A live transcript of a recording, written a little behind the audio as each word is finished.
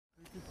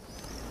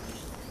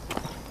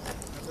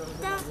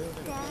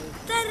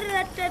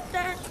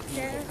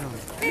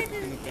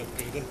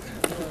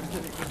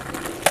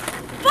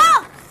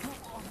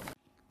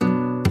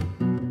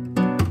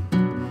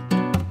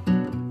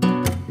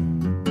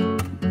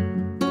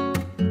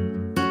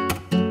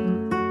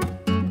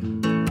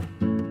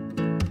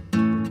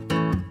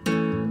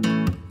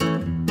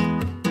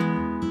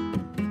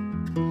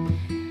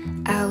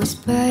I was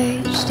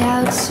perched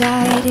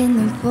outside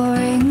in the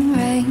pouring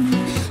rain,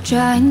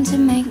 trying to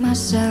make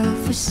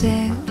myself a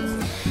sail.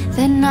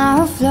 Then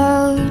I'll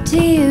float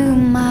to you,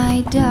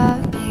 my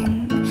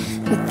darling,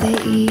 with the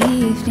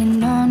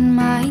evening on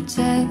my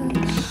tail.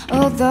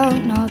 Although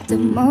not the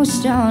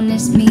most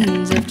honest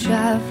means of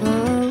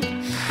travel,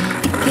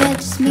 it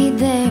gets me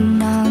there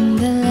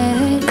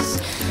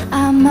nonetheless.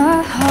 I'm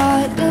a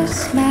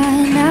heartless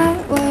man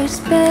at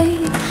worst,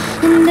 babe,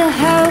 and a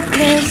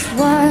helpless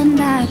one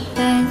at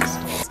best.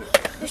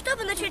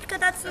 Чтобы начать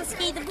кататься на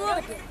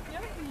скейтборде,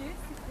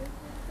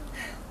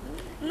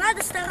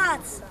 надо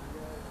стараться.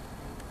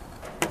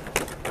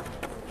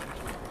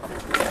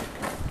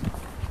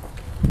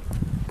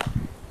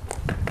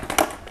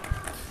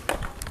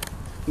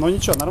 Ну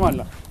ничего,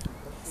 нормально.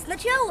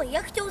 Сначала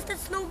я хотел стать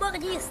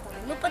сноубордистом,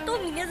 но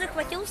потом меня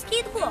захватил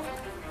скейтборд.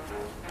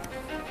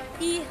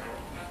 И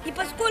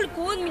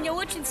поскольку он меня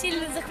очень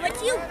сильно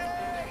захватил,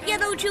 я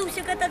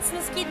научился кататься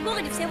на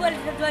скейтборде всего лишь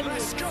за 2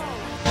 месяца.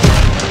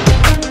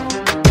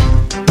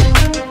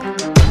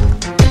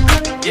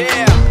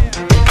 Yeah,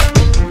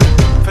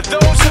 for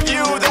those of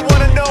you that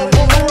want to know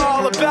what we're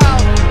all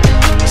about,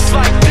 it's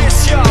like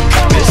this, y'all.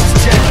 This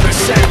is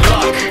 10%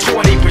 luck,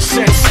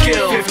 20%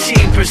 skill,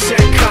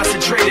 15%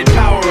 concentrated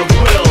power of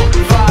will,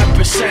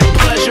 5%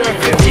 pleasure,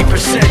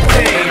 50%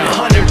 pain,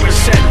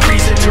 100%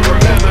 reason to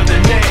remember the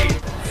name.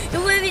 И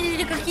вы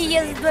видели, какие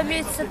я за 2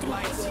 месяца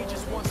трюки.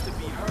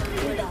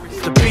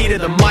 The beat of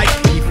the mic,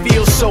 he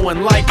feels so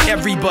unlike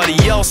everybody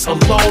else,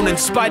 alone in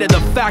spite of the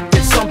fact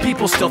that some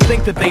people still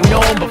think that they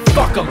know him, but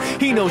fuck him,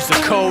 he knows the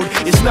code.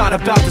 It's not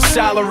about the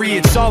salary,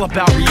 it's all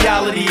about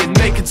reality and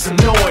making some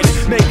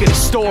noise, making a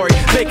story,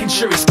 making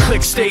sure his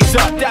click stays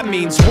up. That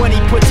means when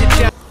he puts it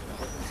down.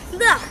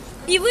 Да,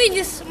 и вы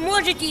не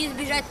сможете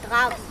избежать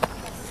травм.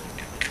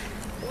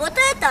 Вот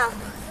это,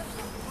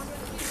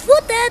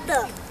 вот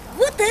это,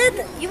 вот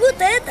это и вот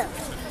это.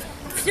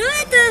 Все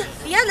это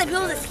я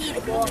набил на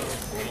скейтборд.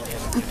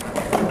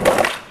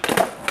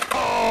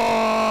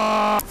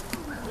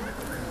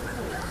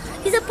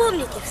 И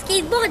запомните, в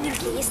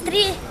скейтбординге есть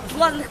 3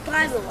 главных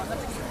правила,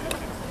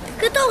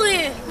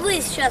 которые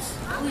вы сейчас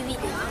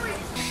увидите.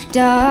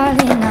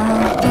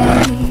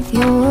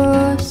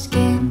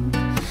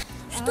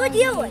 Что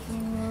делать,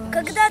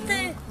 когда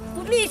ты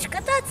умеешь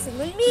кататься,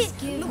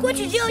 но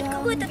хочешь делать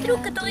какой-то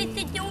трюк, который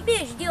ты не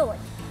умеешь делать?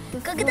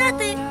 Когда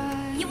ты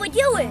его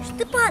делаешь,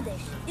 ты падаешь,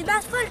 и на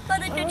асфальт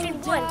падать очень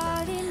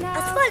больно.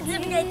 Асфальт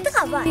заменяет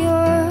трава.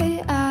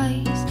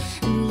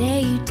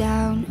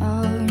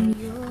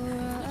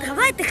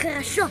 Трава это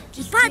хорошо,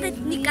 и падать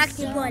никак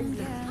не больно.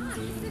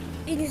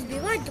 И не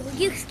сбивать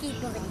других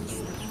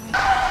скейтбордистов.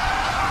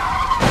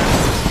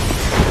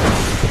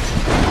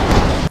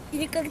 И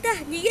никогда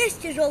не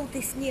ешьте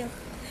желтый снег.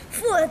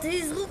 Фу, это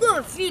из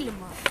другого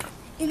фильма.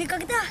 И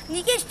никогда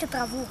не ешьте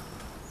траву.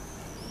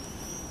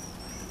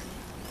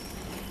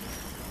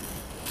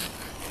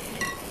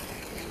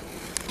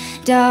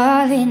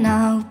 Darling,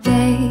 I'll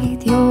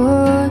bathe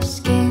your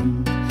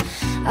skin,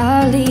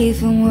 I'll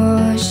even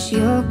wash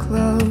your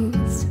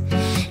clothes.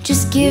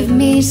 Just give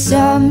me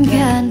some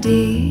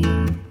candy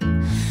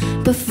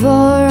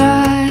before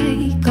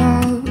I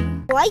go.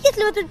 Лайк,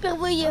 если вы тут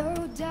впервые.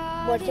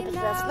 Можете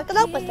подписаться на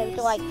канал, поставить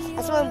лайк.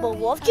 А с вами был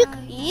Вовчик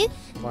и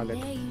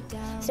Валик.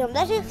 всем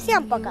удачи,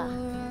 всем пока.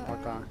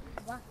 Пока.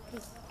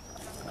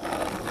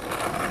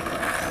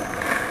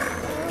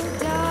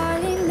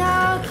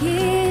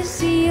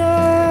 Kiss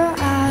your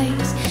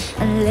eyes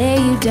and lay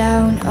you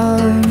down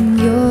on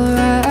your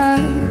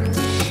arms.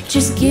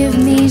 Just give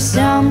me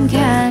some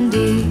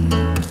candy